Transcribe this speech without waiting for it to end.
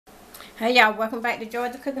Hey y'all, welcome back to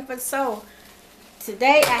Georgia Cooking for the Soul.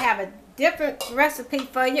 Today I have a different recipe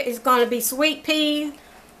for you. It's going to be sweet peas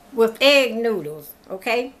with egg noodles,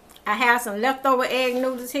 okay? I have some leftover egg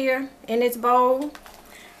noodles here in this bowl.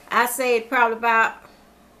 I say probably about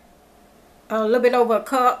a little bit over a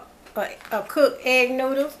cup of cooked egg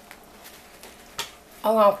noodles.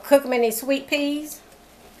 I'm going to cook them in these sweet peas.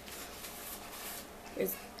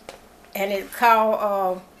 And it's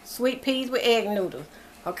called sweet peas with egg noodles.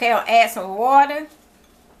 Okay, I'll add some water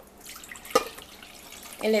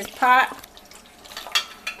in this pot.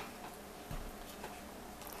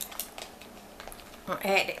 I'll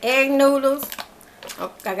add the egg noodles.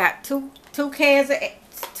 I got two cans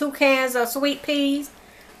of sweet peas,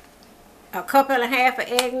 a cup and a half of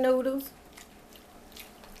egg noodles.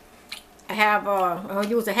 I have I'll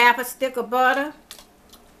use a half a stick of butter.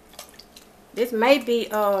 This may be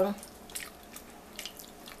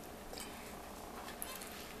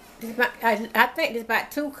I think it's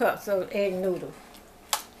about 2 cups of egg noodles.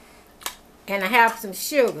 And I have some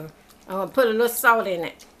sugar. I'm going to put a little salt in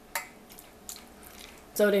it.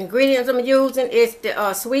 So the ingredients I'm using is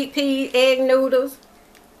the sweet pea egg noodles,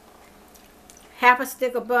 half a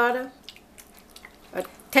stick of butter, a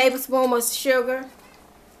tablespoon of sugar,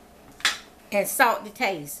 and salt to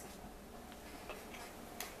taste.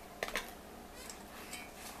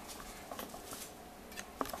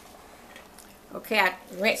 Okay, I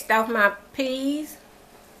rinsed off my peas.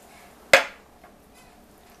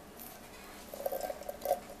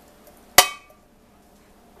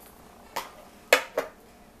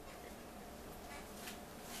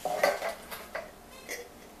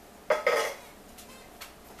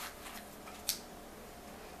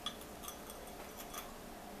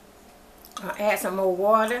 I'll add some more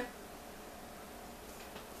water.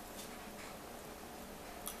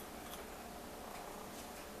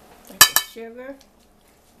 Sugar.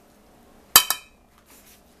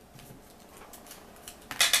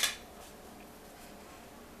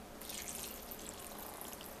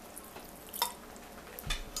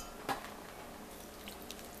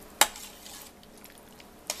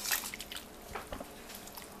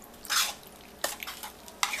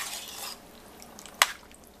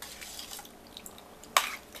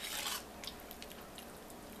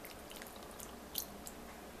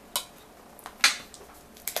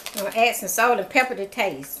 I'm going to add some salt and pepper to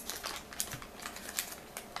taste.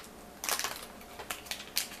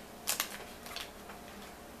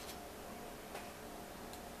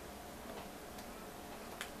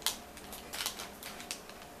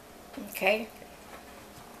 Okay.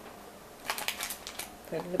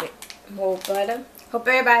 Put a little bit more butter. Hope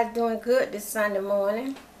everybody's doing good this Sunday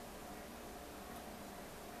morning.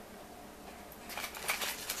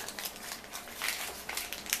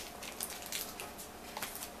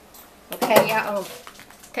 Okay, y'all,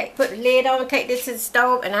 put the lid on, take this to the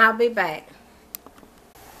stove, and I'll be back.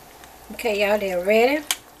 Okay, y'all, they're ready. I'm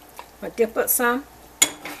going to dip up some.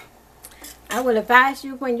 I will advise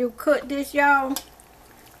you when you cook this, y'all,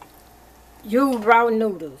 use raw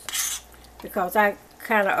noodles. Because I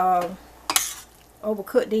kind of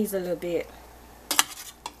overcooked these a little bit.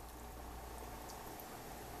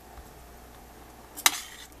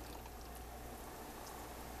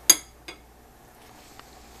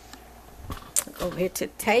 Over here to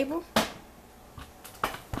the table.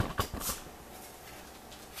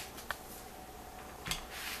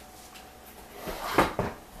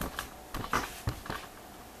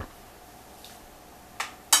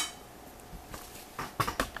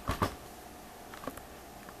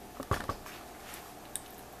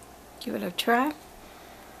 Give it a try.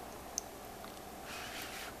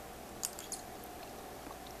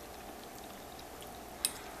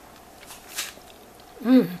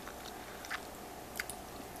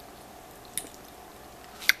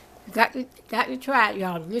 Got to try it,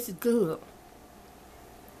 y'all. This is good.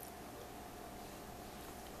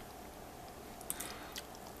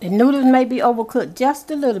 The noodles may be overcooked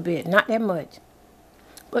just a little bit, not that much.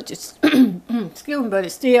 But just, excuse me, but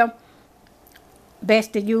it's still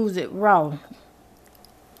best to use it raw.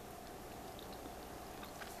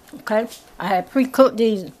 Okay, I had pre-cooked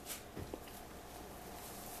these.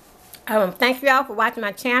 Thank you all for watching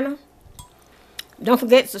my channel. Don't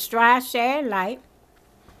forget to subscribe, share, and like.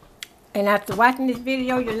 And after watching this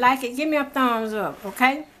video, you like it, give me a thumbs up,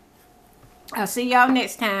 okay? I'll see y'all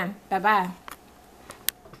next time. Bye-bye.